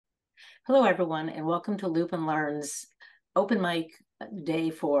Hello, everyone, and welcome to Loop and Learn's open mic day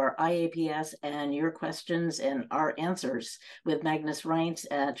for iAPS and your questions and our answers with Magnus Reintz,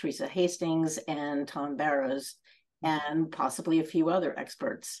 Theresa Hastings, and Tom Barrows, and possibly a few other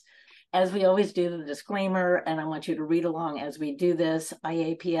experts. As we always do, the disclaimer, and I want you to read along as we do this.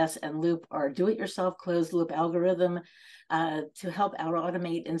 iAPS and Loop are do-it-yourself closed-loop algorithm to help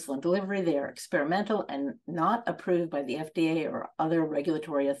automate insulin delivery. They are experimental and not approved by the FDA or other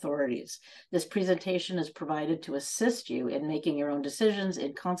regulatory authorities. This presentation is provided to assist you in making your own decisions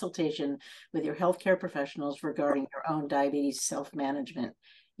in consultation with your healthcare professionals regarding your own diabetes self-management.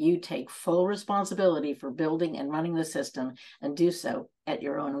 You take full responsibility for building and running the system and do so at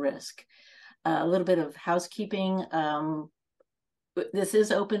your own risk. A little bit of housekeeping. This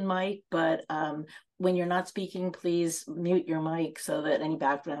is open mic, but when you're not speaking, please mute your mic so that any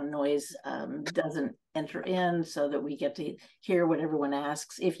background noise doesn't enter in, so that we get to hear what everyone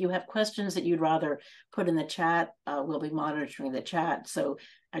asks. If you have questions that you'd rather put in the chat, we'll be monitoring the chat, so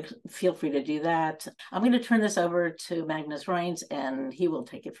feel free to do that. I'm going to turn this over to Magnus Reintz, and he will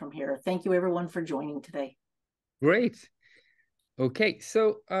take it from here. Thank you, everyone, for joining today. Great. Okay,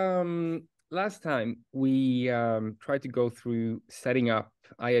 so last time we tried to go through setting up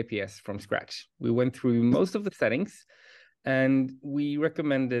iAPS from scratch. We went through most of the settings, and we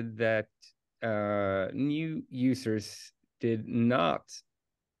recommended that new users did not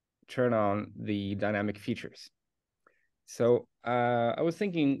turn on the dynamic features. So I was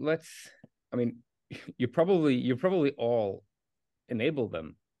thinking, you probably all enable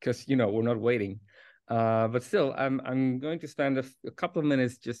them because we're not waiting. But still, I'm going to spend a couple of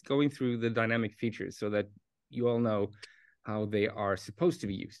minutes just going through the dynamic features so that you all know how they are supposed to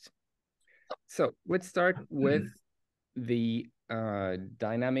be used. So let's start with the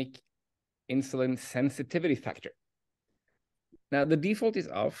dynamic insulin sensitivity factor. Now, the default is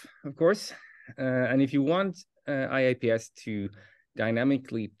off, of course. And if you want iAPS to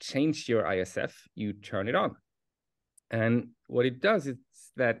dynamically change your ISF, you turn it on. And what it does is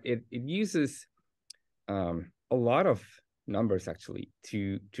that it uses a lot of numbers actually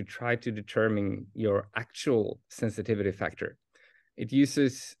to try to determine your actual sensitivity factor. It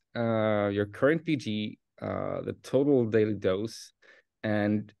uses your current PG, the total daily dose,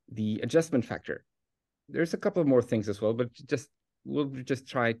 and the adjustment factor. There's a couple of more things as well, but we'll just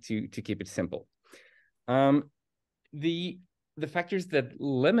try to keep it simple. The factors that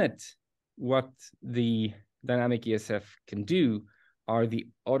limit what the dynamic ESF can do are the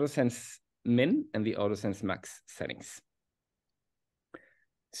AutoSense min and the AutoSense max settings.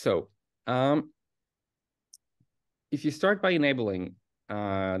 So if you start by enabling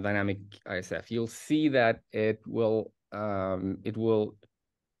dynamic ISF, you'll see that it will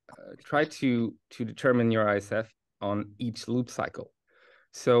try to determine your ISF on each loop cycle.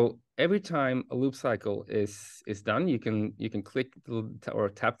 So every time a loop cycle is done, you can click or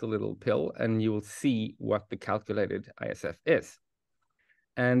tap the little pill, and you will see what the calculated ISF is.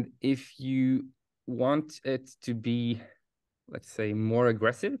 And if you want it to be, let's say, more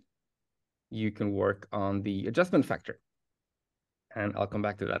aggressive, you can work on the adjustment factor. And I'll come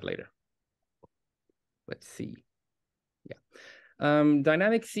back to that later. Let's see. Yeah.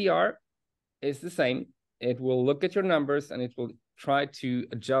 Dynamic CR is the same. It will look at your numbers, and it will try to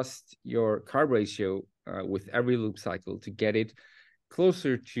adjust your carb ratio with every loop cycle to get it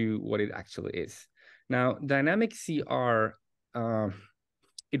closer to what it actually is. Now, dynamic CR,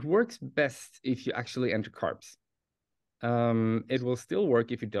 it works best if you actually enter carbs. It will still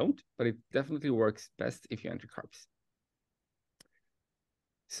work if you don't, but it definitely works best if you enter carbs.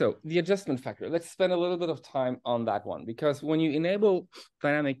 So the adjustment factor, let's spend a little bit of time on that one, because when you enable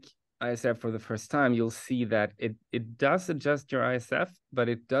dynamic ISF for the first time, you'll see that it does adjust your ISF, but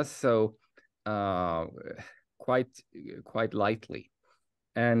it does so quite lightly,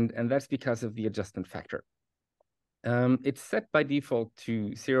 and that's because of the adjustment factor. It's set by default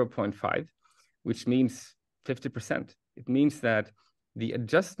to 0.5, which means 50%. It means that the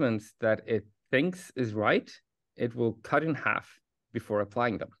adjustments that it thinks is right, it will cut in half before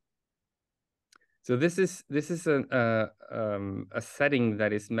applying them. So this is a setting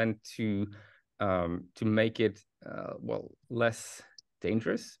that is meant to make it less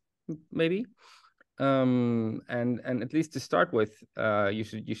dangerous, maybe. And at least to start with, you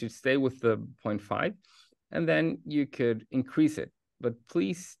should stay with the 0.5, and then you could increase it, but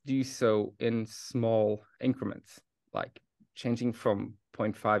please do so in small increments, like changing from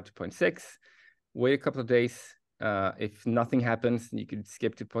 0.5 to 0.6. Wait a couple of days. If nothing happens, you could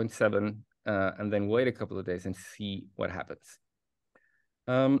skip to 0.7. And then wait a couple of days and see what happens.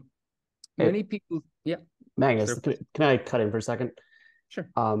 Many people, yeah. Magnus, sure. can I cut in for a second? Sure.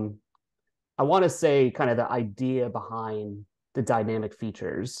 I want to say kind of the idea behind the dynamic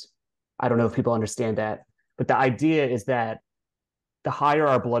features. I don't know if people understand that, but the idea is that the higher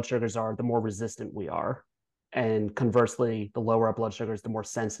our blood sugars are, the more resistant we are. And conversely, the lower our blood sugars, the more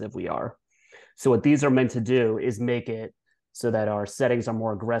sensitive we are. So what these are meant to do is make it so that our settings are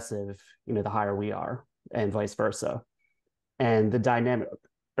more aggressive, the higher we are, and vice versa. And the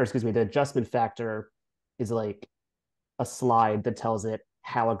adjustment factor is like a slide that tells it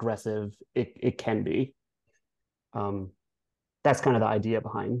how aggressive it can be. That's kind of the idea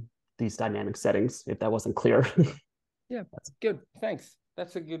behind these dynamic settings, if that wasn't clear. Yeah, that's good. Thanks.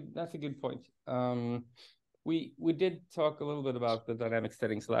 That's a good point. We did talk a little bit about the dynamic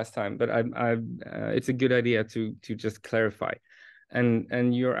settings last time, but it's a good idea to just clarify.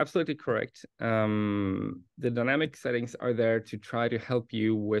 And you're absolutely correct. The dynamic settings are there to try to help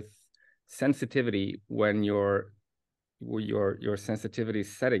you with sensitivity when your sensitivity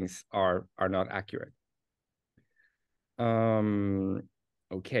settings are not accurate.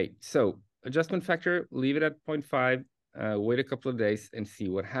 Okay, so adjustment factor, leave it at 0.5, wait a couple of days and see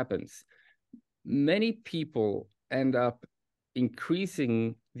what happens. Many people end up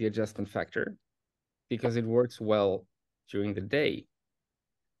increasing the adjustment factor because it works well during the day.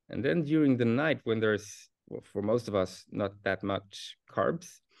 And then during the night, when there's, well, for most of us, not that much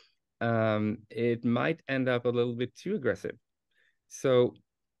carbs, it might end up a little bit too aggressive. So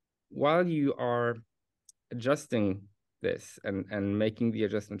while you are adjusting this and making the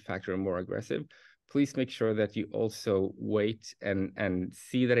adjustment factor more aggressive, please make sure that you also wait and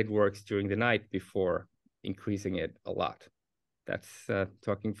see that it works during the night before increasing it a lot. That's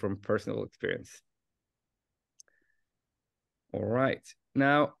talking from personal experience. All right.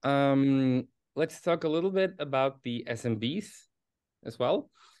 Now, let's talk a little bit about the SMBs as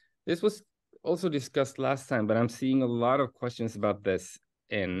well. This was also discussed last time, but I'm seeing a lot of questions about this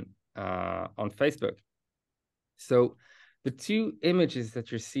on Facebook. So the two images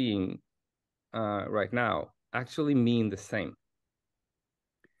that you're seeing right now actually mean the same.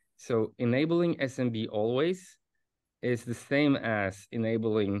 So enabling SMB always is the same as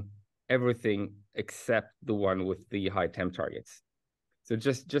enabling everything except the one with the high temp targets. So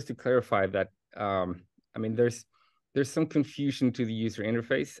just to clarify that, I mean, there's some confusion to the user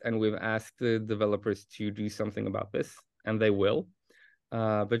interface, and we've asked the developers to do something about this, and they will.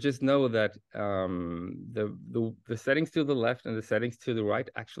 But just know that the settings to the left and the settings to the right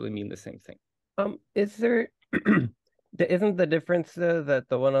actually mean the same thing. Is there isn't the difference though that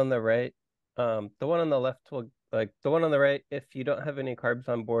the one on the right, the one on the left will, like the one on the right, if you don't have any carbs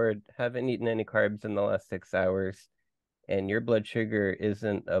on board, haven't eaten any carbs in the last 6 hours, and your blood sugar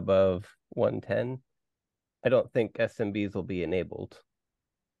isn't above 110, I don't think SMBs will be enabled.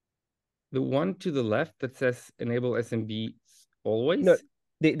 The one to the left that says enable SMB always? No,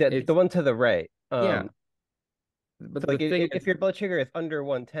 the one to the right. Yeah. But so like if your blood sugar is under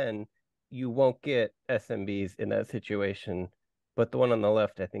 110, you won't get SMBs in that situation. But the one on the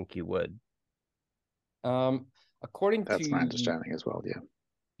left, I think you would. According That's to my understanding as well. Yeah.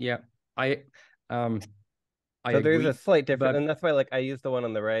 Yeah. I So agree, there's a slight difference, but and that's why like I use the one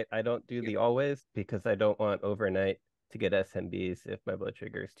on the right. I don't do the always because I don't want overnight to get SMBs if my blood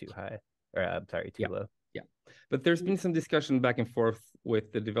sugar is too high. Or I'm sorry, too low. Yeah. But there's been some discussion back and forth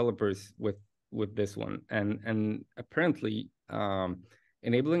with the developers with this one. And apparently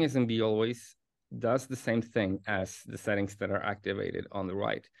enabling SMB always does the same thing as the settings that are activated on the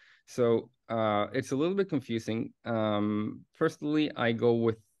right. So it's a little bit confusing. Personally, I go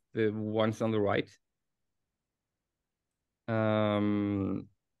with the ones on the right.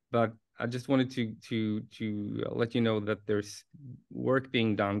 But I just wanted to let you know that there's work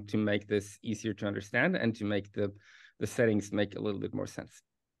being done to make this easier to understand and to make the settings make a little bit more sense.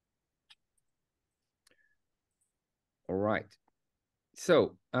 All right.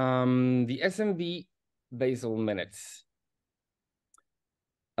 So the SMB basal minutes.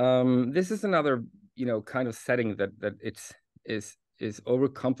 This is another, kind of setting that is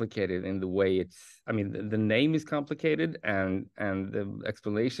overcomplicated in the way it's, I mean, the name is complicated and the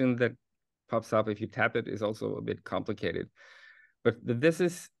explanation that pops up if you tap it is also a bit complicated. But this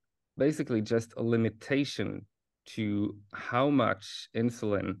is basically just a limitation to how much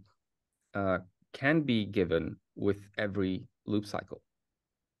insulin can be given with every loop cycle.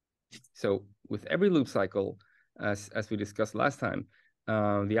 So with every loop cycle, as we discussed last time,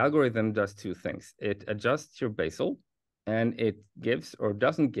 the algorithm does two things. It adjusts your basal, and it gives or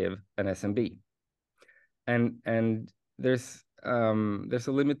doesn't give an SMB. And there's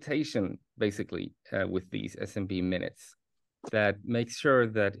a limitation basically with these SMB minutes that makes sure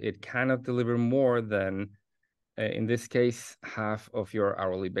that it cannot deliver more than, in this case, half of your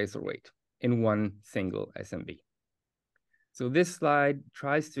hourly basal rate. in one single SMB. So this slide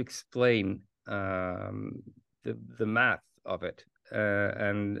tries to explain the math of it.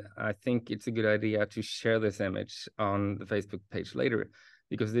 And I think it's a good idea to share this image on the Facebook page later,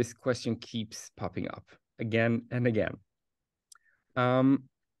 because this question keeps popping up again and again.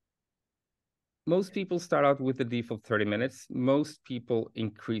 Most people start out with the default 30 minutes. Most people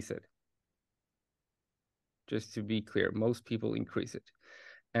increase it. Just to be clear, most people increase it.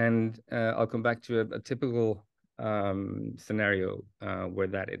 And I'll come back to a typical scenario where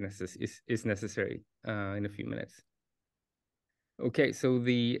that is necessary in a few minutes. Okay, so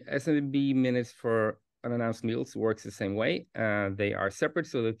the SMB minutes for unannounced meals works the same way. They are separate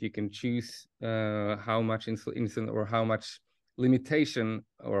so that you can choose how much insulin or how much limitation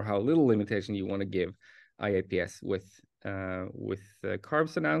or how little limitation you want to give iAPS with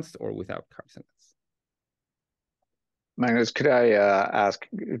carbs announced or without carbs announced. Magnus, could I ask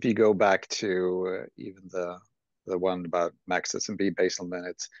if you go back to even the one about max SMB basal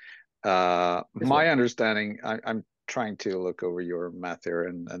minutes? My understanding, I'm trying to look over your math here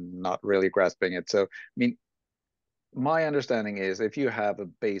and not really grasping it. So, I mean, my understanding is if you have a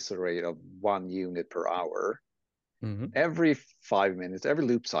basal rate of 1 unit per hour, every 5 minutes, every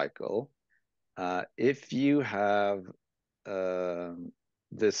loop cycle, if you have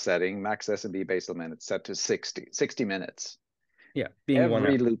this setting, max SMB basal minutes set to 60 minutes. Yeah,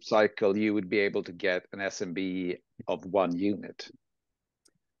 every loop cycle, you would be able to get an SMB of 1 unit.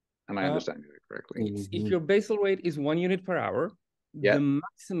 Am I understanding it correctly? If your basal rate is 1 unit per hour, the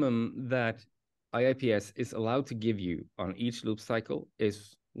maximum that iAPS is allowed to give you on each loop cycle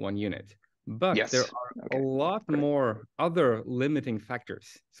is 1 unit. But there are a lot more other limiting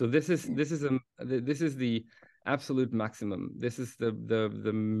factors. So this is the absolute maximum. This is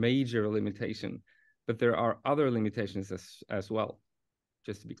the major limitation. But there are other limitations as well,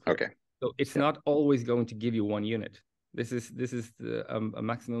 just to be clear. Okay. So it's not always going to give you 1 unit. This is a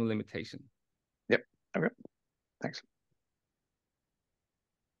maximum limitation. Yep. Okay. Thanks.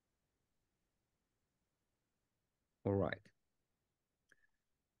 All right.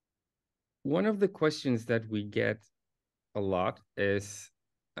 One of the questions that we get a lot is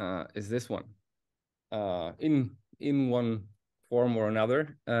this one. In one form or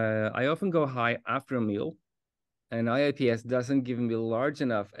another, I often go high after a meal, and iAPS doesn't give me large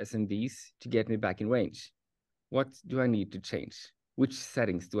enough SMBs to get me back in range. What do I need to change? Which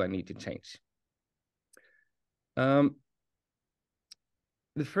settings do I need to change? The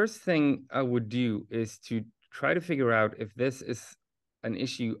first thing I would do is to try to figure out if this is an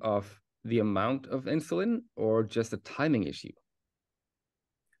issue of the amount of insulin or just a timing issue.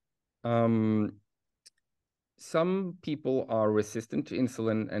 Some people are resistant to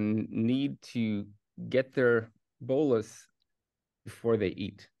insulin and need to get their bolus before they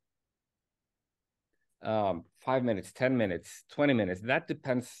eat. 5 minutes, 10 minutes, 20 minutes. That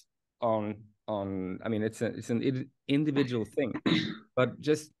depends on. I mean, it's an individual thing, but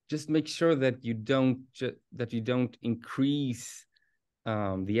just make sure that you don't increase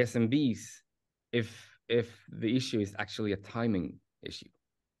the SMBs if the issue is actually a timing issue.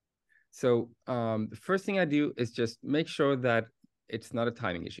 So the first thing I do is just make sure that it's not a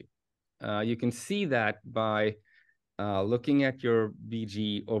timing issue. You can see that by looking at your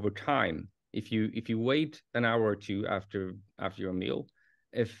BG over time. If you wait an hour or two after your meal,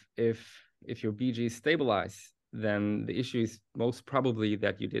 if your BG is stabilized, then the issue is most probably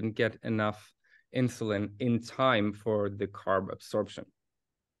that you didn't get enough insulin in time for the carb absorption.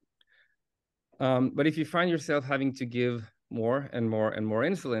 But if you find yourself having to give more and more and more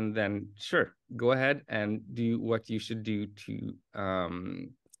insulin, then sure, go ahead and do what you should do to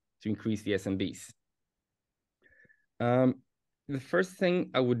increase the SMBs. The first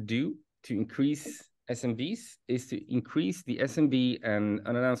thing I would do to increase SMBs is to increase the SMB and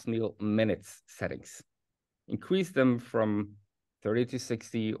unannounced meal minutes settings. Increase them from 30 to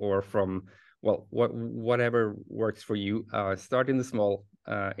 60 or from, well, whatever works for you. Start in the small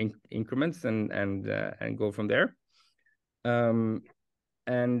increments and go from there. And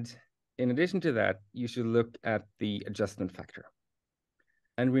in addition to that, you should look at the adjustment factor.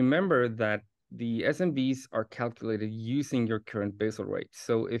 And remember that the SMBs are calculated using your current basal rate.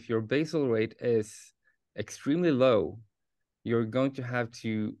 So if your basal rate is extremely low, you're going to have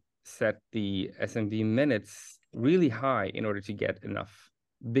to set the SMB minutes really high in order to get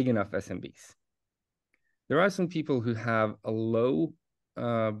big enough SMBs. There are some people who have a low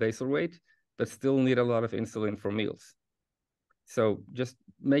basal rate, but still need a lot of insulin for meals. So just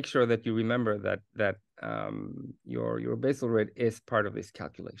make sure that you remember that your basal rate is part of this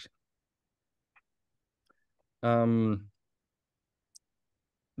calculation. The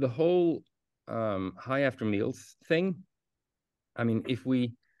whole high after meals thing, I mean, if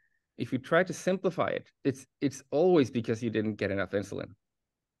we try to simplify it, it's always because you didn't get enough insulin,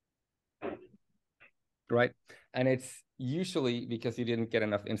 right? And it's usually because you didn't get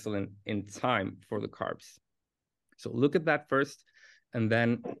enough insulin in time for the carbs. So look at that first, and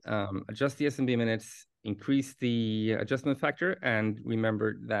then adjust the SMB minutes, increase the adjustment factor, and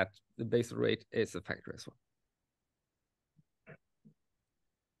remember that the basal rate is a factor as well.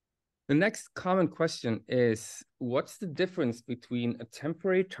 The next common question is, what's the difference between a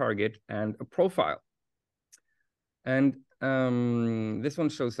temporary target and a profile? And this one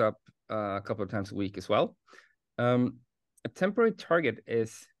shows up a couple of times a week as well. A temporary target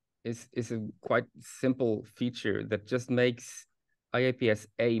is a quite simple feature that just makes iAPS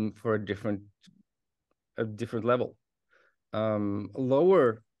aim for a different level. A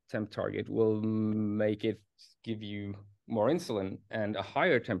lower temp target will make it give you more insulin, and a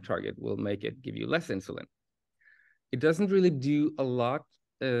higher temp target will make it give you less insulin. It doesn't really do a lot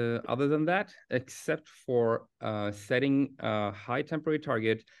other than that, except for setting a high temporary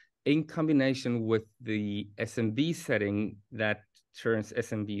target in combination with the SMB setting that turns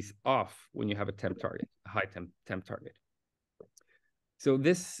SMBs off when you have a temp target, a high temp target. So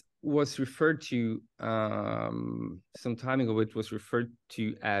this was referred to some time ago, it was referred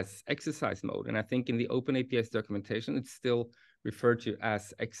to as exercise mode. And I think in the OpenAPS documentation, it's still referred to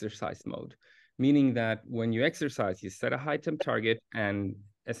as exercise mode, meaning that when you exercise, you set a high temp target and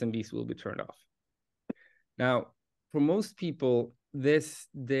SMBs will be turned off. Now, for most people, this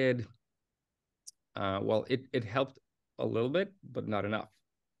did, well, it helped a little bit, but not enough.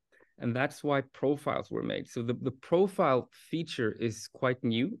 And that's why profiles were made. So the profile feature is quite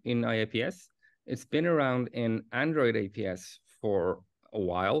new in iAPS. It's been around in Android APS for a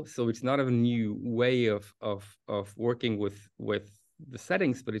while. So it's not a new way of working with the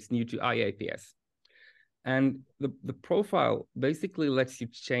settings, but it's new to iAPS. And the profile basically lets you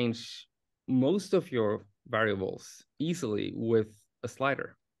change most of your variables easily with a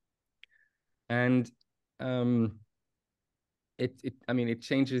slider. And it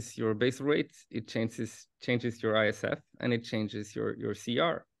changes your basal rate, it changes your ISF, and it changes your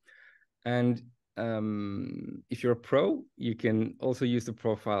CR. And if you're a pro, you can also use the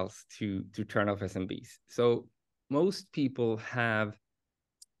profiles to turn off SMBs. So most people have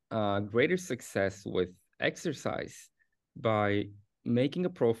greater success with exercise by making a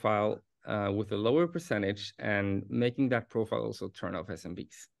profile with a lower percentage and making that profile also turn off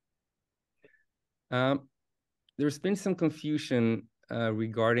SMBs. There's been some confusion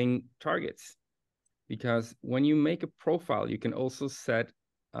regarding targets, because when you make a profile, you can also set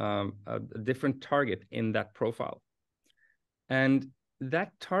a different target in that profile. And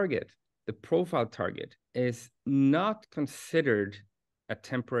that target, the profile target, is not considered a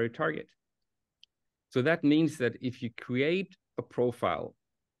temporary target. So that means that if you create a profile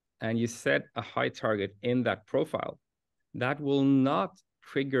and you set a high target in that profile, that will not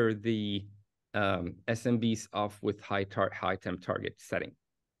trigger the SMBs off with high temp target setting.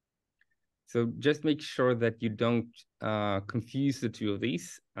 So just make sure that you don't confuse the two of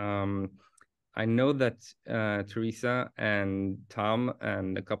these. I know that Theresa and Tom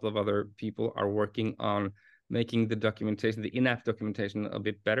and a couple of other people are working on making the documentation, the in-app documentation, a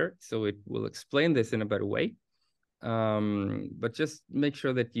bit better. So it will explain this in a better way. But just make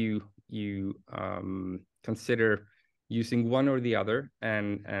sure that you consider using one or the other,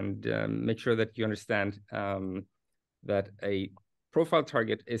 and make sure that you understand that a profile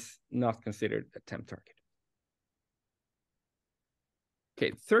target is not considered a temp target.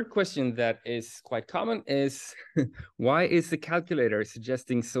 Okay, third question that is quite common is, why is the calculator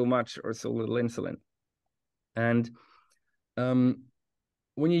suggesting so much or so little insulin? And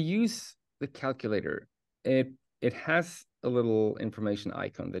when you use the calculator, it has a little information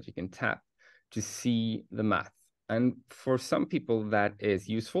icon that you can tap to see the math. And for some people that is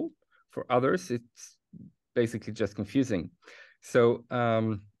useful. For others, it's basically just confusing. So,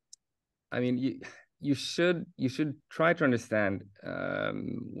 I mean, you should try to understand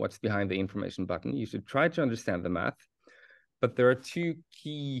what's behind the information button. You should try to understand the math. But there are two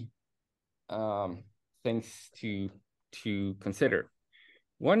key things to consider.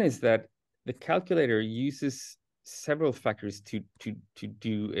 One is that the calculator uses several factors to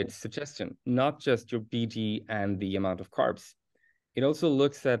do its suggestion, not just your BG and the amount of carbs. It also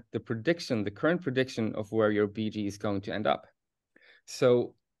looks at the prediction, the current prediction of where your BG is going to end up.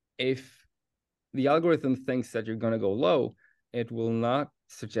 So if the algorithm thinks that you're going to go low, it will not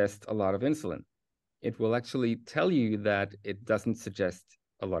suggest a lot of insulin. It will actually tell you that it doesn't suggest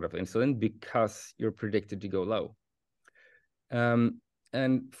a lot of insulin because you're predicted to go low.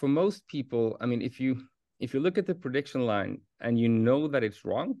 And for most people, I mean, if you look at the prediction line and you know that it's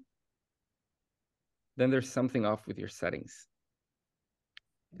wrong, then there's something off with your settings.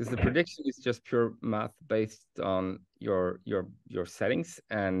 Because the prediction is just pure math based on your settings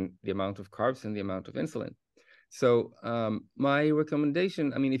and the amount of carbs and the amount of insulin. So my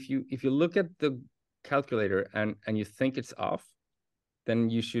recommendation, I mean, if you look at the calculator and you think it's off, then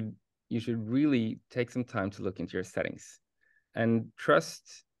you should really take some time to look into your settings and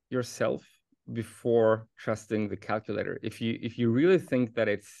trust yourself before trusting the calculator. If you really think that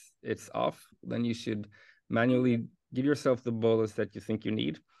it's off, then you should manually give yourself the bolus that you think you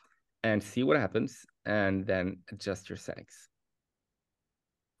need and see what happens, and then adjust your settings.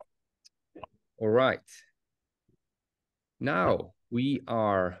 All right. Now we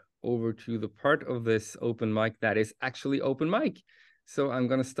are over to the part of this open mic that is actually open mic. So I'm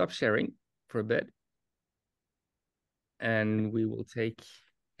going to stop sharing for a bit, and we will take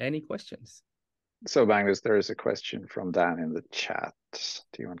any questions. So Magnus, there is a question from Dan in the chat.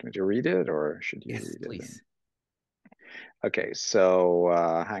 Do you want me to read it, or should you read please. it? Okay, so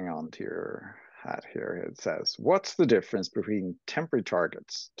hang on to your hat here. It says, what's the difference between temporary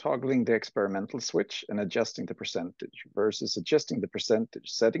targets, toggling the experimental switch and adjusting the percentage, versus adjusting the percentage,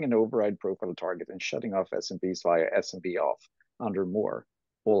 setting an override profile target and shutting off SMBs via SMB off under more,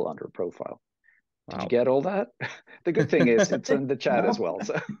 all under profile? Did you get all that? The good thing is it's in the chat as well.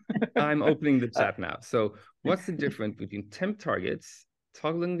 So I'm opening the chat now. So what's the difference between temp targets,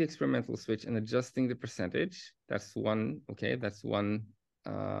 toggling the experimental switch, and adjusting the percentage? That's one, okay, that's one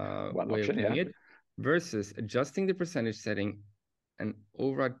way of doing it. Versus adjusting the percentage, setting an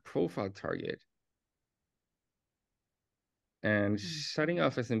override profile target, and shutting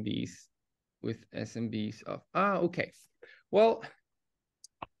off SMBs with SMBs off. Okay. Well,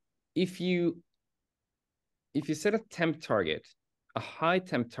 if you set a temp target, a high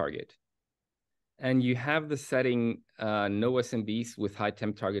temp target, and you have the setting no SMBs with high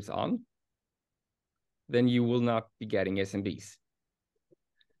temp targets on, then you will not be getting SMBs.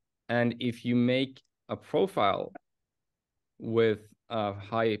 And if you make a profile with a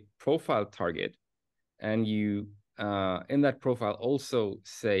high profile target, and you in that profile also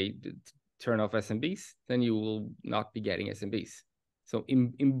say turn off SMBs, then you will not be getting SMBs. So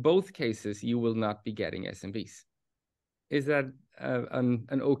in both cases, you will not be getting SMBs. Is that an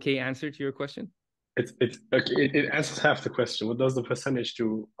okay answer to your question? It's okay. It answers half the question. What does the percentage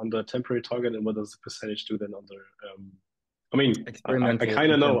do on the temporary target, and what does the percentage do then on the? I mean, I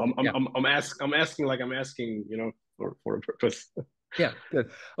kind of know. I'm asking like I'm asking, you know, for a purpose. Yeah,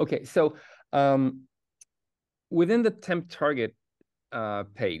 good. Okay, so within the temp target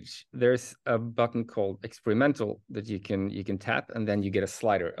page, there's a button called experimental that you can tap, and then you get a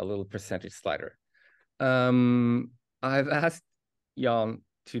slider, a little percentage slider. I've asked Jan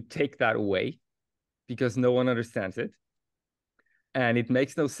to take that away because no one understands it, and it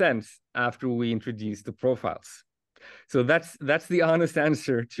makes no sense after we introduce the profiles. So that's the honest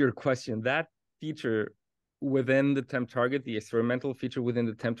answer to your question. That feature within the temp target, the experimental feature within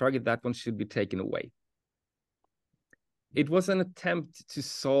the temp target, that one should be taken away. It was an attempt to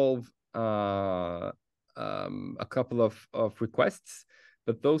solve a couple of requests,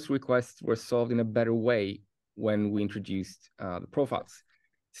 but those requests were solved in a better way when we introduced the profiles.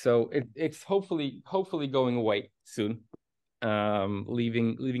 So it's hopefully going away soon,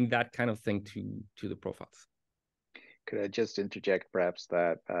 leaving that kind of thing to the profiles. Could I just interject perhaps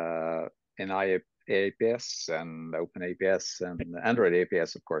that in iAPS and OpenAPS and Android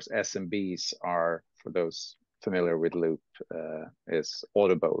APS, of course, SMBs are, for those familiar with Loop, is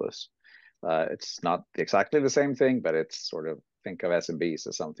auto bolus. It's not exactly the same thing, but it's sort of, think of SMBs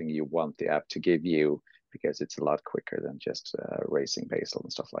as something you want the app to give you, because it's a lot quicker than just raising basal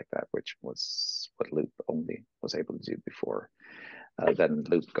and stuff like that, which was what Loop only was able to do before. Then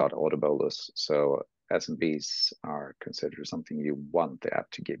Loop got auto bolus. So SMBs are considered something you want the app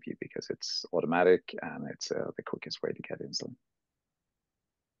to give you because it's automatic and it's the quickest way to get insulin.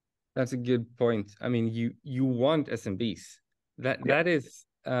 That's a good point. I mean, you want SMBs. That is,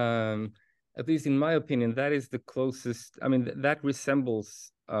 at least in my opinion, that is the closest. I mean, that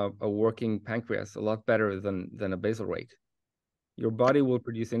resembles a working pancreas a lot better than a basal rate. Your body will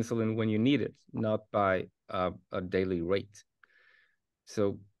produce insulin when you need it, not by a daily rate.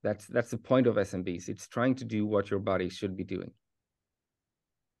 So that's the point of SMBs. It's trying to do what your body should be doing.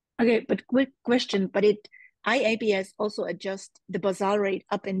 Okay, but quick question, but iAPS also adjusts the basal rate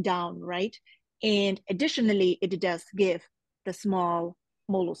up and down, right? And additionally, it does give the small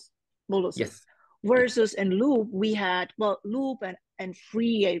boluses. Yes. Versus in Loop, we had, well, Loop and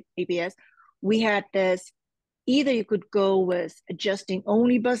free APS, we had this either you could go with adjusting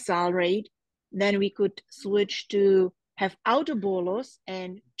only basal rate, then we could switch to have auto bolus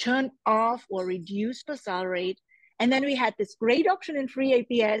and turn off or reduce basal rate. And then we had this great option in free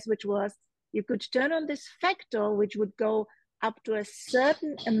APS, which was you could turn on this factor, which would go up to a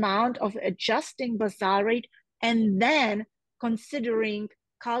certain amount of adjusting basal rate, and then considering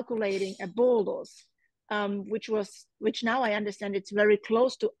calculating a bolus, which now I understand it's very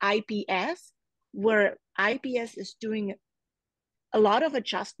close to iPS, where iPS is doing a lot of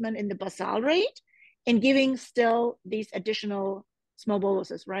adjustment in the basal rate and giving still these additional small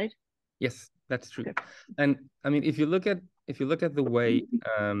boluses, right? Yes, that's true. Okay. And I mean, if you look at the way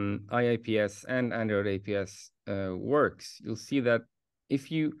iAPS and Android APS works, you'll see that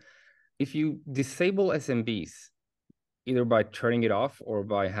if you disable SMBs, either by turning it off or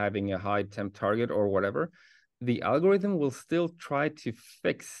by having a high temp target or whatever, the algorithm will still try to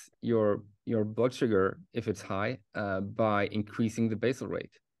fix your blood sugar if it's high by increasing the basal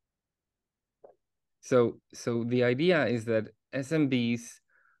rate. So the idea is that SMBs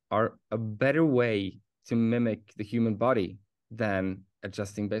are a better way to mimic the human body than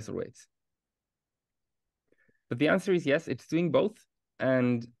adjusting basal rates. But the answer is yes, it's doing both.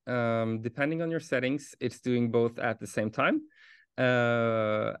 And depending on your settings, it's doing both at the same time.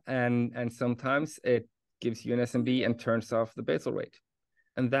 And sometimes it gives you an SMB and turns off the basal rate.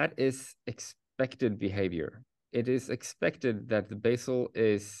 And that is expected behavior. It is expected that the basal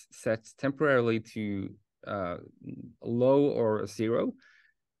is set temporarily to low or 0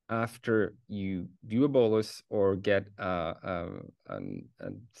 after you do a bolus or get an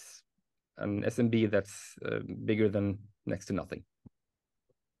SMB that's bigger than next to nothing.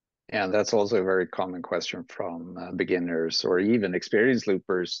 Yeah, that's also a very common question from beginners or even experienced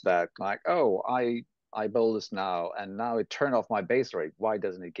loopers that like, oh, I bolus now and now it turned off my base rate. Why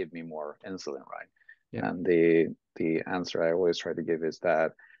doesn't it give me more insulin, right? Yeah. And the answer I always try to give is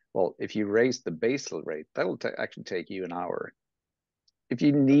that, well, if you raise the basal rate, that will actually take you an hour. If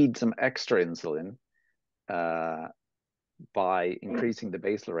you need some extra insulin by increasing the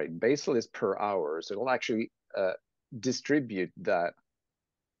basal rate, basal is per hour, so it will actually distribute that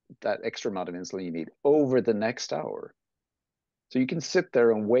extra amount of insulin you need over the next hour. So you can sit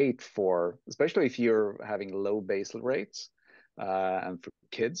there and wait for, especially if you're having low basal rates, and for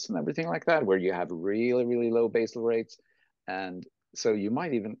kids and everything like that, where you have really, really low basal rates. And so you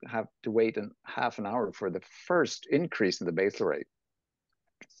might even have to wait half an hour for the first increase in the basal rate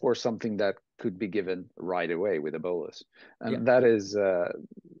for something that could be given right away with a bolus. And that is,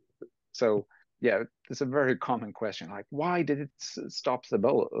 so yeah, it's a very common question. Like, why did it stop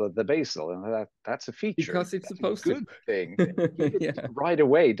the basal? And that's a feature. Because it's supposed to. Good thing. Right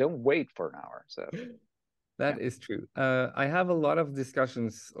away. Don't wait for an hour. So that is true. I have a lot of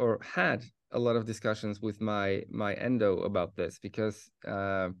discussions, or had a lot of discussions with my endo about this, because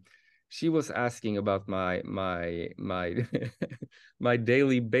she was asking about my my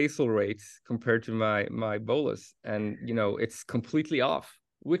daily basal rates compared to my bolus, and you know, it's completely off,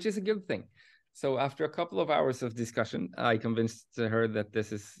 which is a good thing. So after a couple of hours of discussion, I convinced her that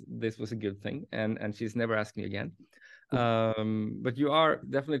this was a good thing, and she's never asked me again. But you are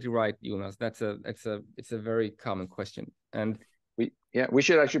definitely right, Jonas. It's a very common question, and we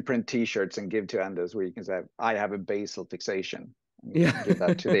should actually print T-shirts and give to endos where you can say, "I have a basal fixation." Give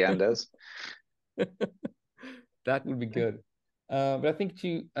that to the endos. That would be good. But I think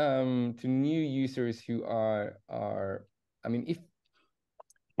to new users who are, I mean,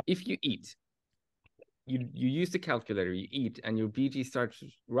 if you eat. You use the calculator, you eat, and your BG starts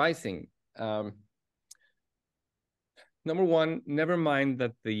rising. Number one, never mind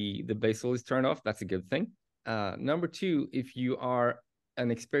that the basal is turned off. That's a good thing. Number two, if you are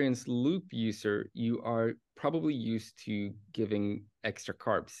an experienced loop user, you are probably used to giving extra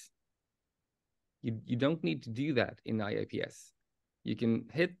carbs. You don't need to do that in iAPS. You can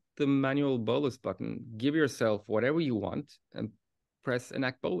hit the manual bolus button, give yourself whatever you want, and press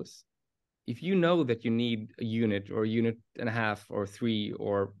enact bolus. If you know that you need a unit or a unit and a half or 3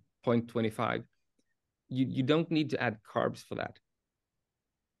 or 0.25, you don't need to add carbs for that.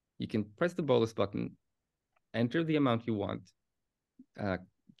 You can press the bolus button, enter the amount you want,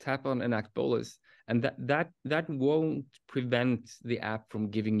 tap on enact bolus, and that won't prevent the app from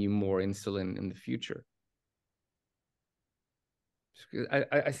giving you more insulin in the future.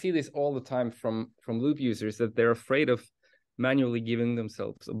 I see this all the time from loop users, that they're afraid of manually giving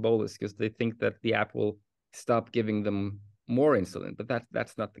themselves a bolus because they think that the app will stop giving them more insulin, but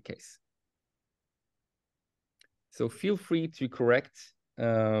that's not the case. So feel free to correct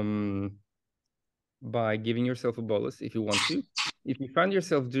by giving yourself a bolus if you want to. If you find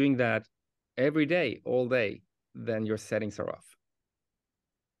yourself doing that every day, all day, then your settings are off.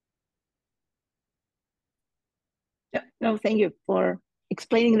 Yeah, no, thank you for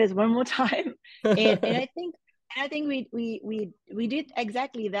explaining this one more time. And I think we did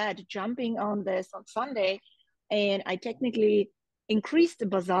exactly that, jumping on this on Sunday, and I technically increased the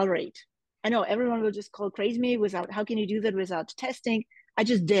basal rate. I know everyone will just praise me without, how can you do that without testing? I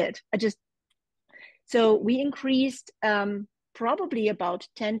just did. So we increased probably about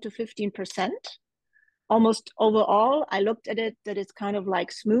 10 to 15%. Almost overall, I looked at it, that it's kind of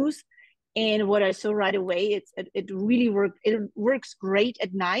like smooth. And what I saw right away, it really worked. It works great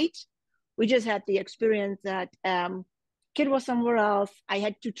at night. We just had the experience that kid was somewhere else. I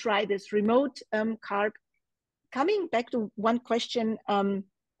had to try this remote carb. Coming back to one question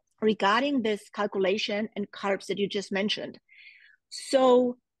regarding this calculation and carbs that you just mentioned.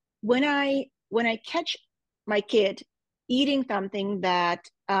 So when I catch my kid eating something that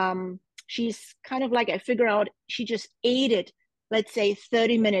she's kind of like, I figure out she just ate it, let's say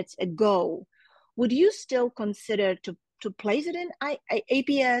 30 minutes ago, would you still consider to place it in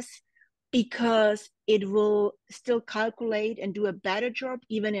iAPS because it will still calculate and do a better job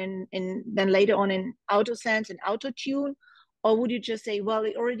even then later on in AutoSense and AutoTune? Or would you just say, well,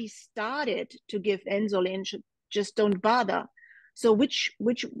 it already started to give insulin, just don't bother? So what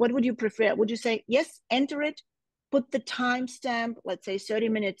would you prefer? Would you say, yes, enter it, put the timestamp, let's say 30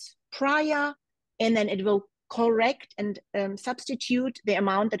 minutes prior, and then it will correct and substitute the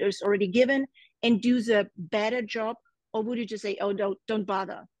amount that is already given and do the better job? Or would you just say, oh, don't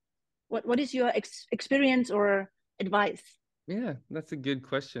bother? What is your experience or advice? Yeah, that's a good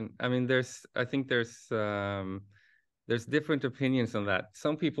question. I mean, I think there's different opinions on that.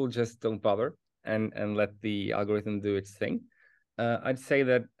 Some people just don't bother and let the algorithm do its thing. I'd say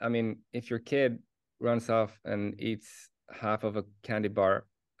that, I mean, if your kid runs off and eats half of a candy bar,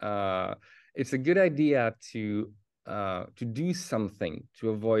 it's a good idea to do something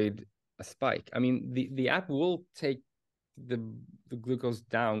to avoid a spike. I mean, the app will take the glucose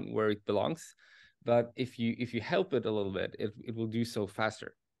down where it belongs, but if you help it a little bit, it will do so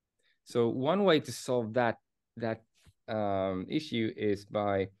faster. So one way to solve that issue is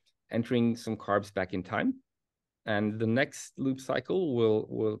by entering some carbs back in time, and the next loop cycle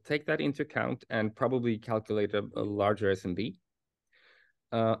will take that into account and probably calculate a larger SMB.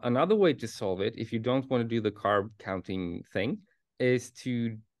 Another way to solve it, if you don't want to do the carb counting thing, is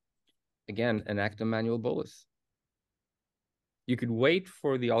to, again, enact a manual bolus. You could wait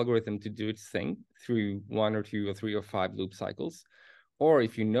for the algorithm to do its thing through 1 or 2 or 3 or 5 loop cycles. Or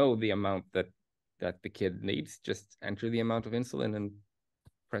if you know the amount that the kid needs, just enter the amount of insulin and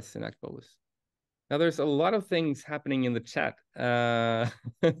press enact bolus. Now, there's a lot of things happening in the chat.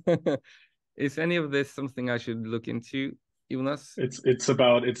 Is any of this something I should look into, Jonas? It's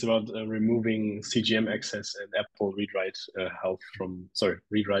about removing CGM access and Apple read-write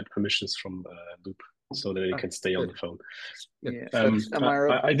read-write permissions from Loop, so that it can stay on the phone. Yeah.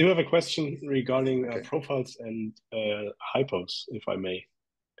 I do have a question regarding profiles and hypos, if I may.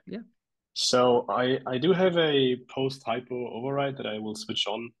 Yeah. So I do have a post hypo override that I will switch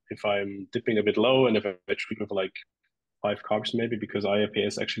on if I'm dipping a bit low and if I treat with like 5 carbs maybe, because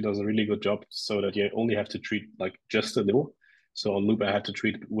iAPS actually does a really good job so that you only have to treat like just a little. So on Loop I had to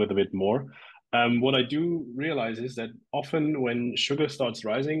treat with a bit more. What I do realize is that often when sugar starts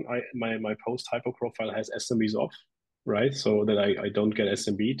rising, my post hypo profile has SMBs off, right? So that I don't get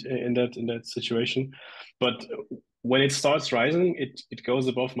SMB'd in that situation. But when it starts rising, it goes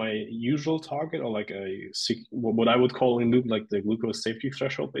above my usual target, or like what I would call in Loop like the glucose safety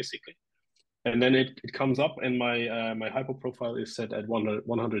threshold, basically. And then it comes up, and my hypo profile is set at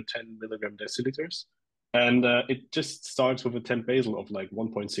 110 milligram deciliters. And it just starts with a temp basal of like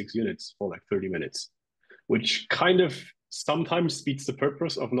 1.6 units for like 30 minutes, which kind of sometimes speeds the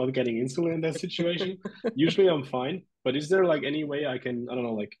purpose of not getting insulin in that situation. Usually I'm fine, but is there like any way I can, I don't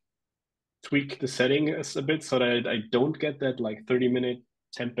know, like tweak the settings a bit so that I don't get that like 30-minute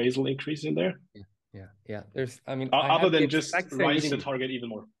temp basal increase in there? Yeah. There's, I mean, other than just rising the target even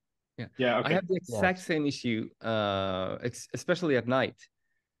more. Yeah. Okay. I have the exact same issue, especially at night.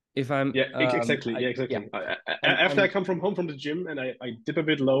 If I'm exactly. After I come from home from the gym and I dip a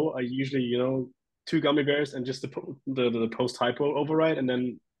bit low, I usually 2 gummy bears and just the post hypo override, and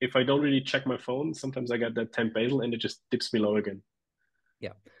then if I don't really check my phone, sometimes I get that temp basal and it just dips me low again.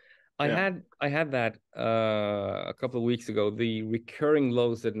 Yeah. I had that a couple of weeks ago, the recurring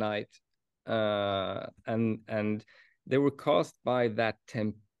lows at night, and they were caused by that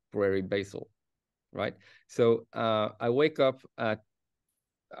temporary basal, right? So I wake up at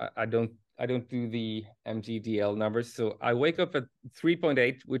I don't do the MGDL numbers, so I wake up at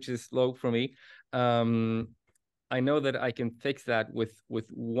 3.8, which is low for me, I know that I can fix that with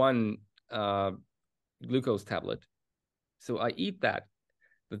one glucose tablet. So I eat that,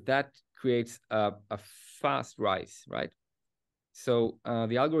 but that creates a fast rise, right? So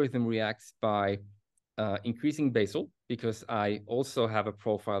the algorithm reacts by increasing basal, because I also have a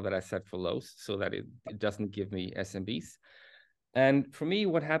profile that I set for lows so that it doesn't give me SMBs. And for me,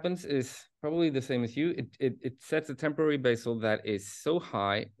 what happens is probably the same as you. It sets a temporary basal that is so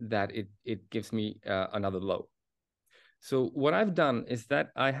high that it gives me another low. So what I've done is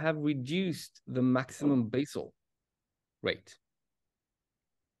that I have reduced the maximum basal rate.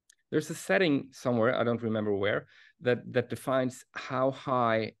 There's a setting somewhere, I don't remember where, that defines how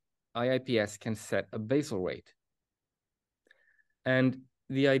high iAPS can set a basal rate. And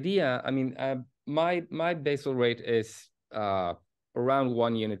the idea, I mean, my basal rate is around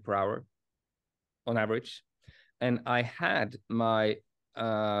 1 unit per hour on average. And I had my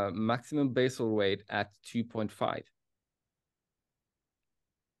maximum basal rate at 2.5.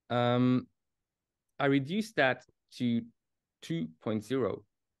 I reduced that to 2.0,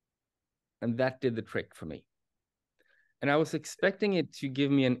 and that did the trick for me. And I was expecting it to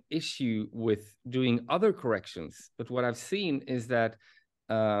give me an issue with doing other corrections, but what I've seen is that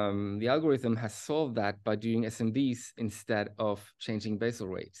the algorithm has solved that by doing SMBs instead of changing basal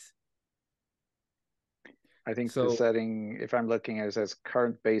rates. I think the setting, if I'm looking at it, says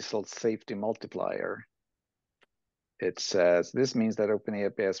current basal safety multiplier. It says, this means that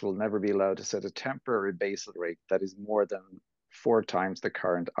OpenAPS will never be allowed to set a temporary basal rate that is more than 4 times the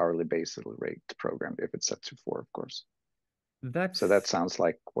current hourly basal rate programmed, if it's set to 4, of course. So that sounds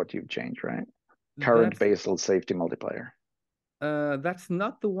like what you've changed, right? Current basal safety multiplier. That's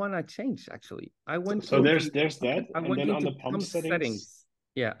not the one I changed, actually. I went so there's that. I went into the pump settings.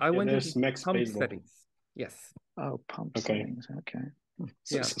 Yeah, I went into max pump basal settings. Yes. Oh, pump settings. Okay.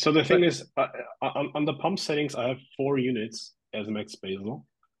 So the thing is, on the pump settings, I have 4 units as max basal,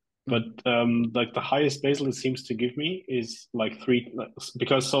 but like the highest basal it seems to give me is like 3,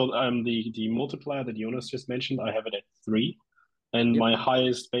 because the multiplier that Jonas just mentioned, I have it at 3, and my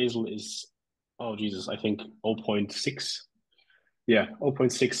highest basal is, oh Jesus, I think 0.6. Yeah,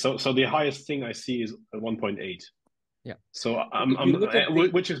 0.6. So the highest thing I see is 1.8. Yeah. So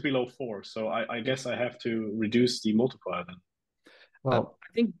which is below 4. So I guess I have to reduce the multiplier then. Well,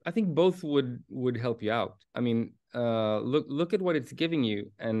 I think both would help you out. I mean, look at what it's giving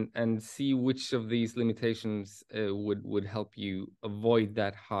you and see which of these limitations would help you avoid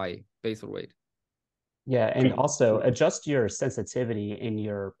that high basal rate. Yeah, and also adjust your sensitivity in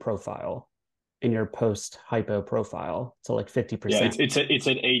your profile, in your post hypo profile to like 50%. Yeah, it's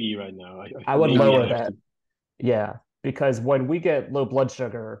at 80 right now. I would lower that. Yeah, because when we get low blood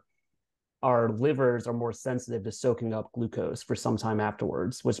sugar, our livers are more sensitive to soaking up glucose for some time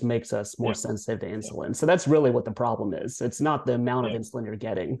afterwards, which makes us more sensitive to insulin. So that's really what the problem is. It's not the amount of insulin you're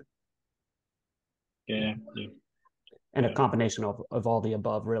getting. Yeah. And a combination of all the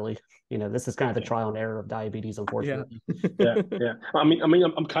above, really. You know, this is kind of the trial and error of diabetes, unfortunately. Yeah. I mean,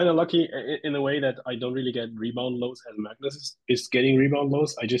 I'm kind of lucky in a way that I don't really get rebound lows, as Magnus is getting rebound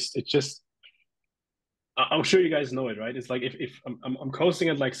lows. I'm sure you guys know it, right? It's like if I'm coasting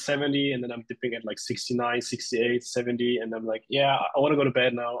at like 70 and then I'm dipping at like 69, 68, 70, and I'm like, yeah, I want to go to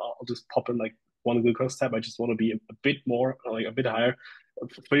bed now. I'll just pop in like 1 glucose tab. I just want to be a bit more, like a bit higher.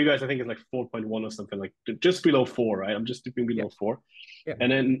 For you guys, I think it's like 4.1 or something, like just below 4, right? I'm just dipping below 4. Yeah.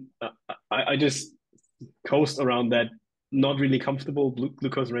 And then I just coast around that not really comfortable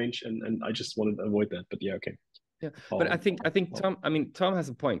glucose range, and I just wanted to avoid that. But yeah, okay. Yeah, but I think Tom. I mean, Tom has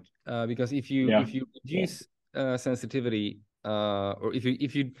a point because if you reduce sensitivity, or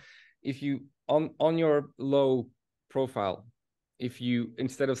if you on your low profile, if you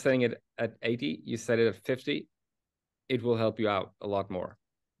instead of setting it at 80, you set it at 50, it will help you out a lot more.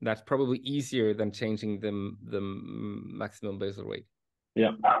 That's probably easier than changing the maximum basal rate.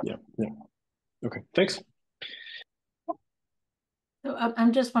 Yeah. Okay, thanks. So I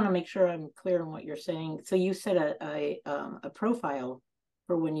just want to make sure I'm clear on what you're saying. So you set a profile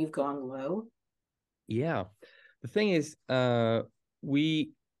for when you've gone low. Yeah, the thing is, we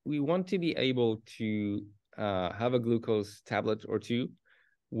want to be able to have a glucose tablet or 2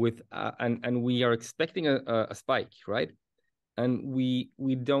 with and we are expecting a spike, right? And we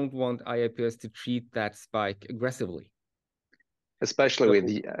don't want iAPS to treat that spike aggressively. Especially with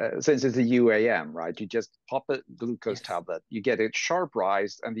the, since it's a UAM, right? You just pop a glucose tablet, you get it sharp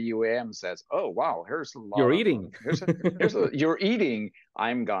rise, and the UAM says, "Oh wow, here's a lot. You're eating. You're eating.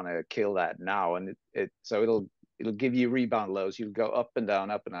 I'm gonna kill that now." And so it'll give you rebound lows. You'll go up and down,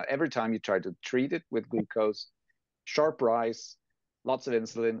 up and down. Every time you try to treat it with glucose, sharp rise, lots of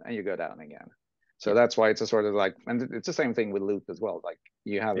insulin, and you go down again. So that's why it's a sort of like, and it's the same thing with loop as well. Like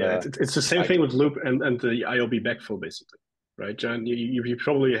you have it's the same thing with loop and the IOB backfill basically, right, John? You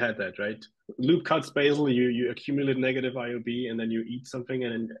probably had that, right? Loop cuts basal, you accumulate negative IOB and then you eat something,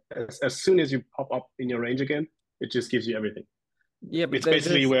 and then as soon as you pop up in your range again, it just gives you everything. Yeah, but it's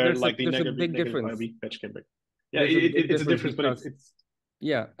basically where like the negative difference. IOB patch came back. Yeah, it's a difference, but it's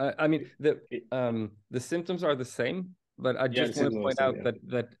yeah. I mean the symptoms are the same. But I just want to point out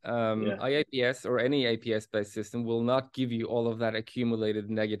that iAPS or any APS-based system will not give you all of that accumulated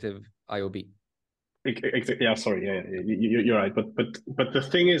negative IOB. Yeah, sorry, you're right. But the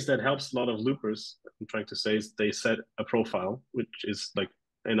thing is that helps a lot of loopers. I'm trying to say is they set a profile, which is like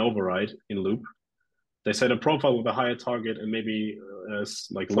an override in loop. They set a profile with a higher target and maybe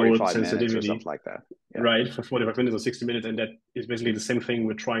like lower sensitivity or something like that. Yeah. Right, for 45 minutes or 60 minutes, and that is basically the same thing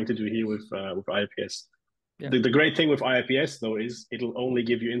we're trying to do here with iAPS. Yeah. The great thing with iAPS, though, is it'll only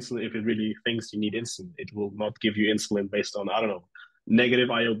give you insulin if it really thinks you need insulin. It will not give you insulin based on, I don't know, negative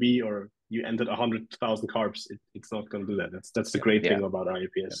IOB or you entered 100,000 carbs. It's not going to do that. That's the great thing about iAPS.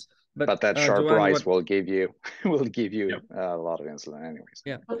 Yeah. But that sharp rise will give you a lot of insulin anyways.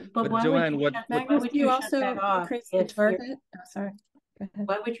 Yeah. But why Joanne, would you also increase the target? Oh, sorry. Go ahead.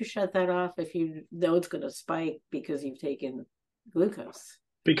 Why would you shut that off if you know it's going to spike because you've taken glucose?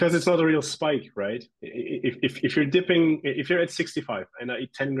 Because it's not a real spike, right? If you're dipping, if you're at 65 and I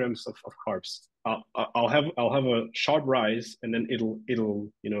eat 10 grams of carbs, I'll have a sharp rise and then it'll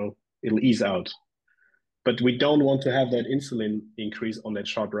ease out. But we don't want to have that insulin increase on that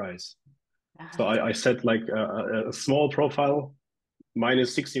sharp rise. So I set like a small profile,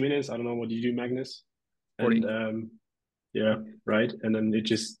 minus 60 minutes. I don't know what you do, Magnus. 40. And yeah, right. And then it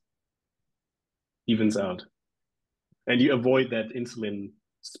just evens out. And you avoid that insulin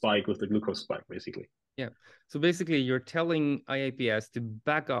spike with the glucose spike, basically. Yeah. So basically, you're telling iAPS to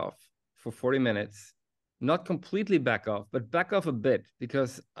back off for 40 minutes, not completely back off, but back off a bit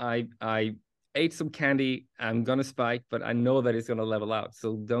because I ate some candy. I'm gonna spike, but I know that it's gonna level out.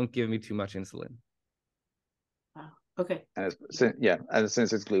 So don't give me too much insulin. Wow. Okay. And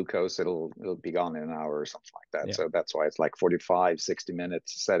since it's glucose, it'll be gone in an hour or something like that. Yeah. So that's why it's like 45, 60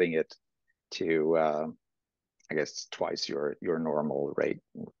 minutes, setting it to I guess twice your normal rate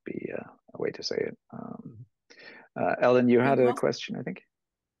would be a way to say it. Ellen, you had a question, I think.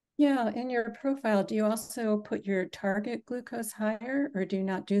 Yeah, in your profile, do you also put your target glucose higher, or do you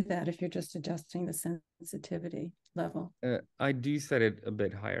not do that if you're just adjusting the sensitivity level? I do set it a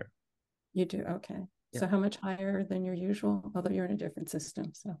bit higher. You do? Okay. Yeah. So how much higher than your usual? Although you're in a different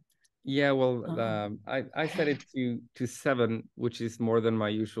system, so. Yeah, well, I set it to 7, which is more than my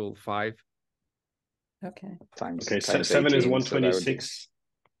usual 5. Okay. Times 7 is 126.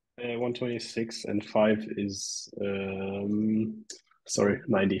 126 and 5 is 90.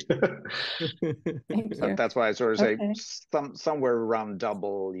 That's why I sort of say somewhere around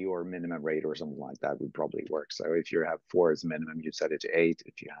double your minimum rate or something like that would probably work. So if you have 4 as minimum, you set it to 8.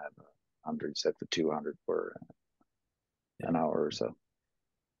 If you have 100, set to 200 for an hour or so.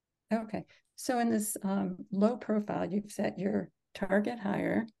 Okay. So in this low profile, you've set your target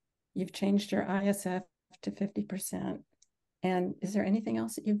higher. You've changed your ISF to 50%. And is there anything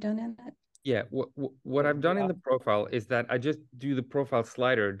else that you've done in it? Yeah, what I've done in the profile is that I just do the profile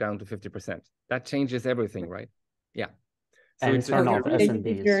slider down to 50%. That changes everything, right? Yeah. So and turn off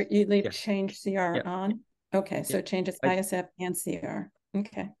SMBs. You change CR on? Okay, so it changes ISF and CR.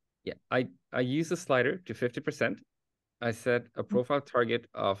 Okay. Yeah, I use the slider to 50%. I set a profile target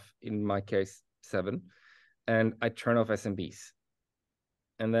of, in my case, 7, and I turn off SMBs.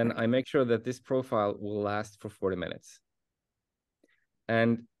 And then I make sure that this profile will last for 40 minutes.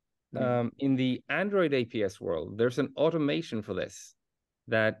 And in the Android APS world, there's an automation for this,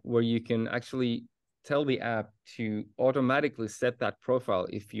 where you can actually tell the app to automatically set that profile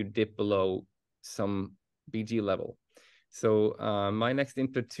if you dip below some BG level. So my next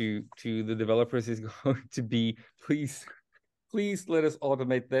input to the developers is going to be, please let us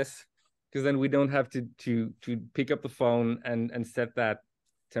automate this, because then we don't have to pick up the phone and set that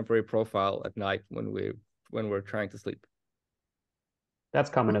temporary profile at night when we're trying to sleep. That's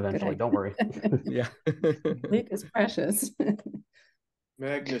coming eventually. Don't worry. Yeah. Sleep is precious.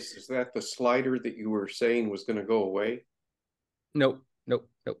 Magnus, is that the slider that you were saying was going to go away? No.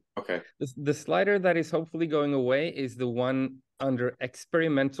 Okay. The slider that is hopefully going away is the one under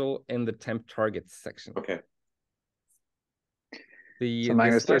experimental in the temp targets section. Okay. The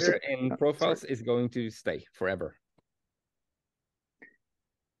slider in profiles is going to stay forever.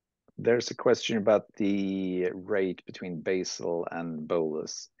 There's a question about the rate between basal and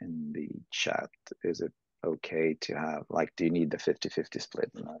bolus in the chat. Is it okay to have, like, do you need the 50-50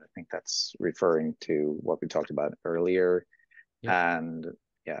 split? I think that's referring to what we talked about earlier. Yeah. And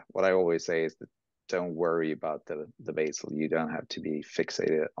yeah, what I always say is that don't worry about the basal. You don't have to be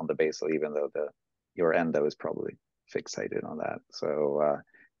fixated on the basal, even though your endo is probably fixated on that. So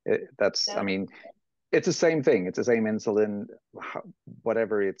I mean, it's the same thing. It's the same insulin,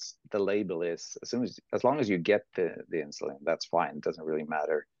 whatever the label is. As long as you get the insulin, that's fine. It doesn't really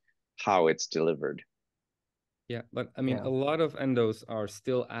matter how it's delivered. Yeah, but I mean, a lot of endos are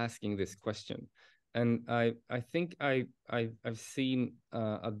still asking this question, and I think I've seen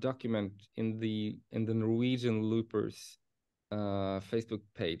a document in the Norwegian Loopers Facebook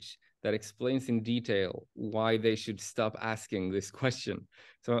page that explains in detail why they should stop asking this question.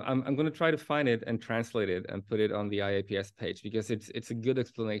 So I'm going to try to find it and translate it and put it on the iAPS page, because it's a good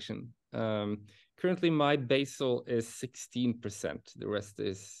explanation. Currently, my basal is 16%. The rest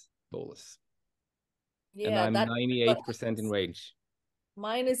is bolus. Yeah, and I'm 98% in range.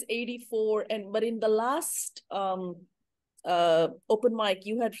 Mine is 84, but in the last open mic,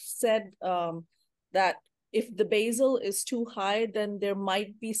 you had said that if the basal is too high, then there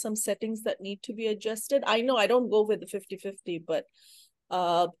might be some settings that need to be adjusted. I know I don't go with the 50-50, but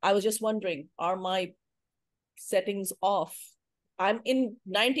I was just wondering, are my settings off? I'm in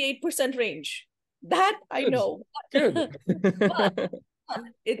 98% range. That I know. Good. But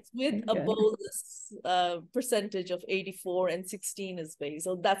it's with a bolus percentage of 84 and 16 is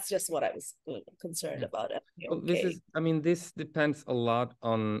basal. That's just what I was concerned about. Well, this depends a lot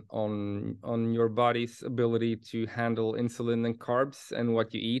on your body's ability to handle insulin and carbs and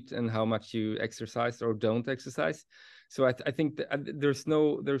what you eat and how much you exercise or don't exercise. So I think that there's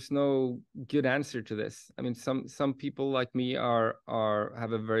no good answer to this. I mean, some people like me have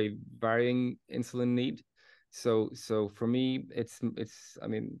a very varying insulin need. So for me, it's I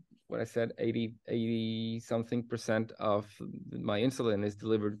mean, what I said, 80 something % of my insulin is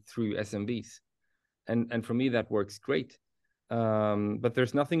delivered through SMBs, and for me that works great. But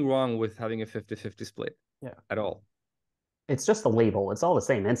there's nothing wrong with having a 50-50 split at all. It's just the label. It's all the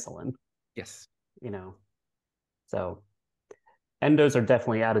same insulin. Yes. So endos are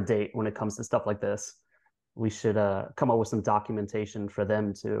definitely out of date when it comes to stuff like this. We should come up with some documentation for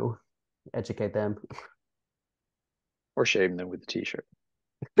them to educate them. Or shame them with a t-shirt.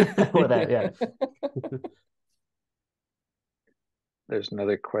 Or that, yeah. There's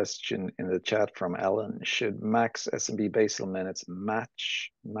another question in the chat from Ellen. Should max SMB basal minutes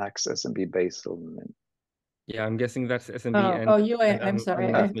match max SMB basal minutes? Yeah, I'm guessing that's SMB. I'm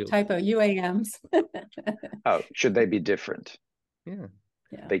sorry, typo, UAMs. Oh, should they be different? Yeah.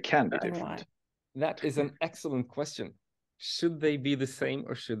 They can be different. Why? That is an excellent question. Should they be the same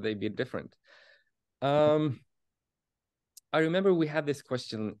or should they be different? I remember we had this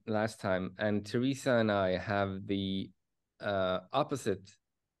question last time, and Theresa and I have the opposite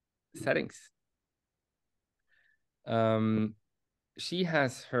settings. She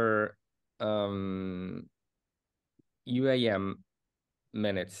has her UAM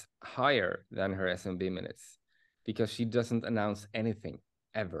minutes higher than her SMB minutes because she doesn't announce anything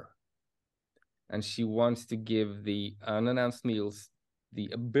ever. And she wants to give the unannounced meals the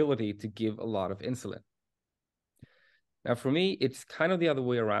ability to give a lot of insulin. Now, for me, it's kind of the other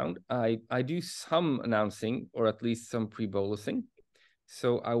way around. I do some announcing, or at least some pre-bolusing.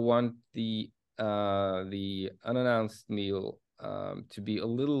 So I want the unannounced meal to be a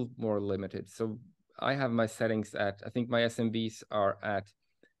little more limited. So I have my settings at, I think my SMBs are at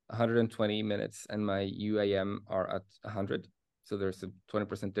 120 minutes and my UAM are at 100. So there's a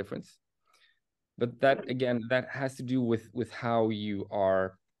 20% difference. But that, again, that has to do with how you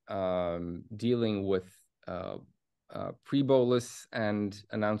are dealing with pre-bolus and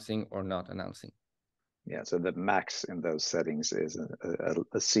announcing or not announcing. Yeah, so the max in those settings is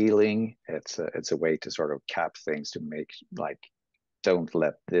a ceiling. It's a way to sort of cap things to make, like, don't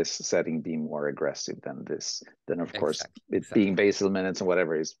let this setting be more aggressive than this. Then of course, being basal minutes and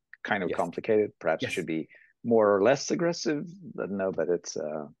whatever is kind of complicated. Perhaps it should be more or less aggressive. No, but it's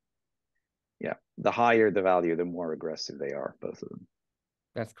the higher the value, the more aggressive they are, both of them.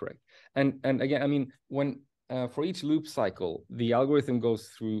 That's correct. And again, I mean, when for each loop cycle, the algorithm goes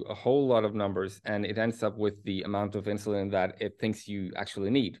through a whole lot of numbers and it ends up with the amount of insulin that it thinks you actually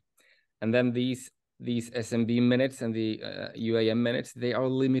need. And then these SMB minutes and the UAM minutes, they are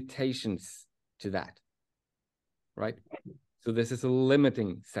limitations to that, right? So this is a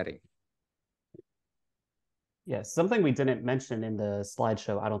limiting setting. Yeah, something we didn't mention in the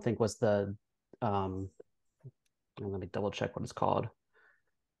slideshow, I don't think, was the, let me double check what it's called.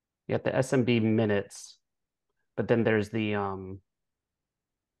 You have the SMB minutes, but then there's the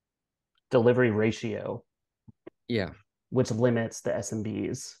delivery ratio. Yeah. Which limits the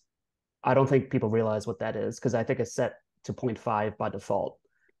SMBs. I don't think people realize what that is, because I think it's set to 0.5 by default.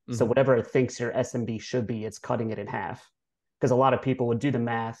 So whatever it thinks your SMB should be, it's cutting it in half. Because a lot of people would do the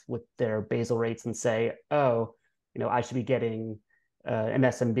math with their basal rates and say, oh, I should be getting an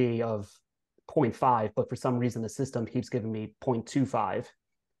SMB of 0.5, but for some reason the system keeps giving me 0.25.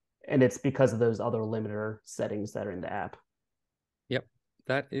 And it's because of those other limiter settings that are in the app. Yep,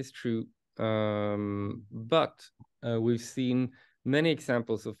 that is true. But we've seen many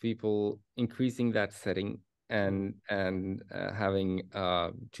examples of people increasing that setting and having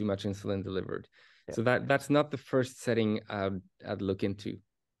too much insulin delivered. Yeah. So that's not the first setting I'd look into.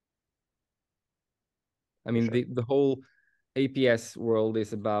 I mean, sure. the whole APS world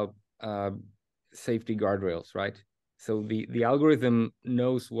is about safety guardrails, right? So the algorithm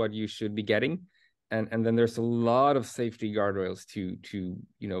knows what you should be getting, and then there's a lot of safety guardrails to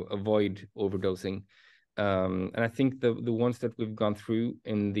avoid overdosing. And I think the ones that we've gone through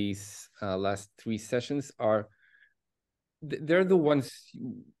in these last 3 sessions they're the ones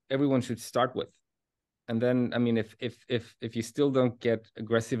everyone should start with. And then, I mean, if you still don't get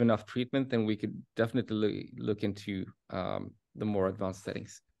aggressive enough treatment, then we could definitely look into the more advanced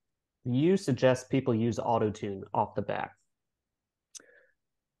settings. You suggest people use auto-tune off the bat?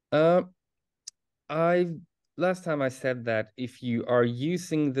 Last time I said that if you are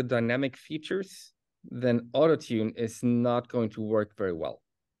using the dynamic features, then auto-tune is not going to work very well.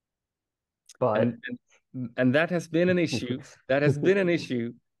 But and that has been an issue. That has been an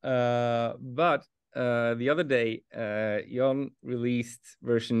issue. But the other day, Jon released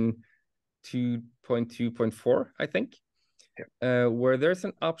version 2.2.4, I think, where there's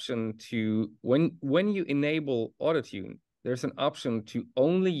an option to, when you enable autotune, there's an option to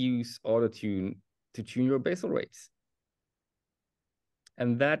only use autotune to tune your basal rates.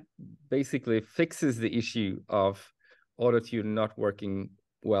 And that basically fixes the issue of autotune not working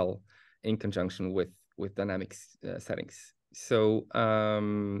well in conjunction with dynamic settings. So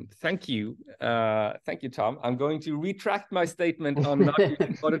thank you, Tom. I'm going to retract my statement on not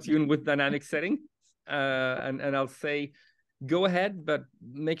using autotune with dynamic setting, and I'll say, go ahead, but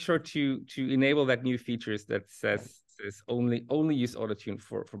make sure to enable that new features that says only use autotune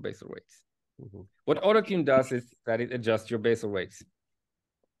for basal rates. What autotune does is that it adjusts your basal rates.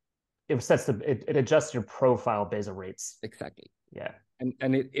 It adjusts your profile basal rates. Exactly. Yeah.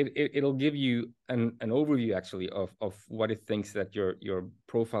 And it'll give you an overview actually of what it thinks that your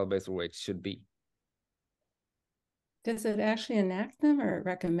profile basal rate should be. Does it actually enact them, or it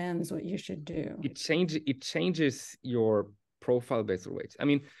recommends what you should do? It changes your profile basal rates. I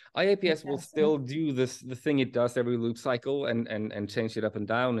mean, iAPS will still do the thing it does every loop cycle and change it up and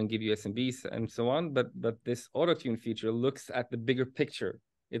down and give you SMBs and so on. But this auto-tune feature looks at the bigger picture.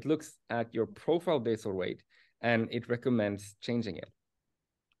 It looks at your profile basal rate and it recommends changing it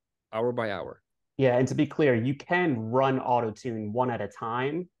hour by hour. Yeah, and to be clear, you can run auto-tune one at a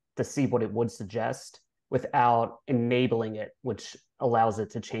time to see what it would suggest without enabling it, which allows it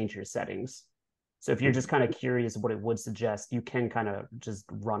to change your settings. So if you're just kind of curious what it would suggest, you can kind of just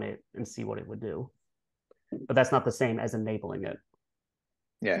run it and see what it would do. But that's not the same as enabling it.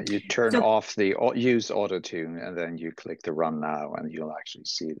 Yeah, you turn off the use auto-tune and then you click the run now and you'll actually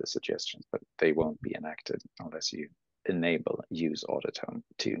see the suggestions, but they won't be enacted unless you enable use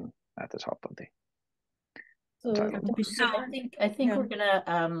auto-tune at the top of the title. I think we're gonna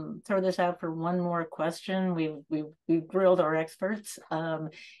throw this out for one more question. We've grilled our experts.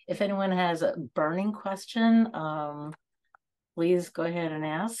 If anyone has a burning question, please go ahead and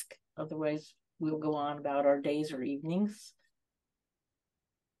ask. Otherwise, we'll go on about our days or evenings.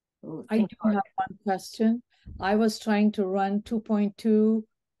 I do have one question. I was trying to run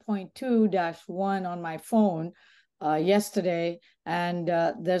 2.2.2-1 on my phone yesterday, and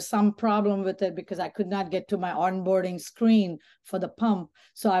there's some problem with it because I could not get to my onboarding screen for the pump.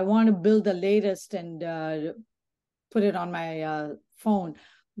 So I want to build the latest and put it on my phone.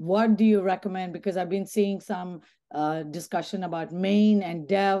 What do you recommend? Because I've been seeing some discussion about main and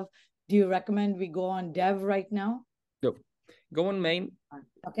dev. Do you recommend we go on dev right now? No, go on main.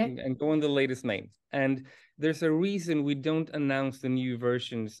 Okay. And go on the latest main. And there's a reason we don't announce the new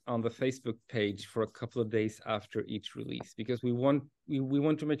versions on the Facebook page for a couple of days after each release, because we want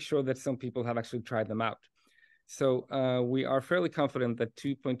to make sure that some people have actually tried them out. So we are fairly confident that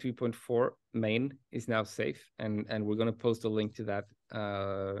 2.2.4 main is now safe, and we're going to post a link to that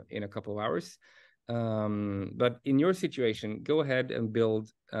in a couple of hours. But in your situation, go ahead and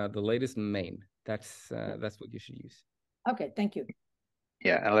build the latest main. That's what you should use. Okay, thank you.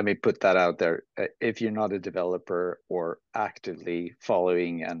 Yeah, and let me put that out there. If you're not a developer or actively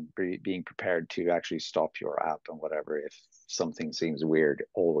following and being prepared to actually stop your app and whatever, if something seems weird,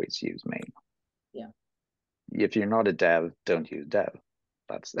 always use main. Yeah. If you're not a dev, don't use dev.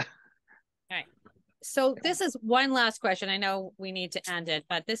 That's all right. So this is one last question. I know we need to end it,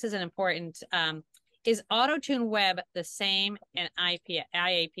 but this is an important, is AutoTune Web the same in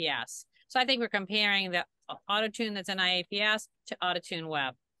iAPS? So I think we're comparing the AutoTune that's in iAPS to AutoTune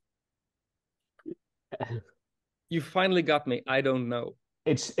Web. You finally got me. I don't know.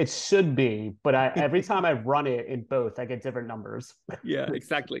 It should be, but every time I run it in both, I get different numbers. Yeah,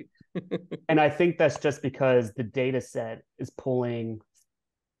 exactly. And I think that's just because the data set is pulling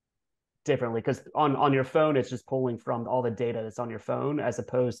differently, because on your phone, it's just pulling from all the data that's on your phone, as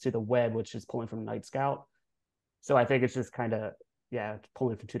opposed to the web, which is pulling from Night Scout. So I think it's just kind of, yeah,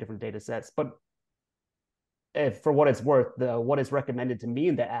 pulling from two different data sets. But if, for what it's worth, what is recommended to me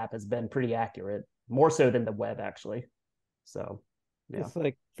in the app has been pretty accurate, more so than the web, actually. So yeah. It's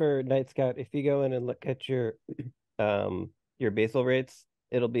like for Night Scout, if you go in and look at your basal rates,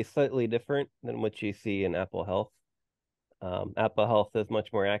 it'll be slightly different than what you see in Apple Health. Apple Health is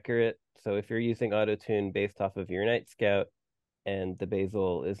much more accurate. So if you're using AutoTune based off of your Night Scout and the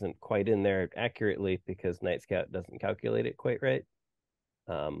basal isn't quite in there accurately because Night Scout doesn't calculate it quite right,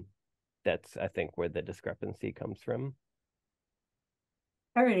 that's, I think, where the discrepancy comes from.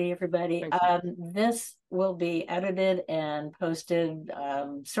 Alrighty, everybody. This will be edited and posted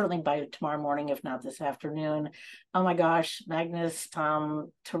certainly by tomorrow morning, if not this afternoon. Oh my gosh, Magnus,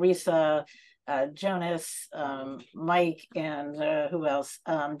 Tom, Theresa, Jonas, Mike, and who else?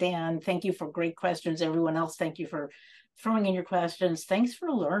 Dan, thank you for great questions. Everyone else, thank you for throwing in your questions. Thanks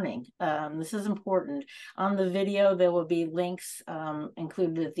for learning. This is important. On the video, there will be links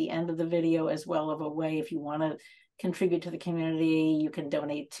included at the end of the video, as well of a way, if you want to contribute to the community, you can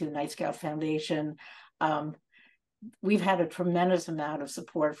donate to Night Scout Foundation. We've had a tremendous amount of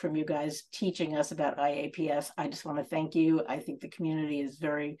support from you guys teaching us about iAPS. I just want to thank you. I think the community is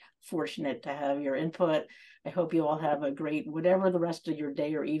very fortunate to have your input. I hope you all have a great, whatever the rest of your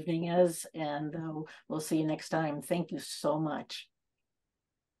day or evening is, and we'll see you next time. Thank you so much.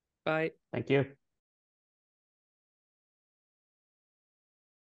 Bye. Thank you.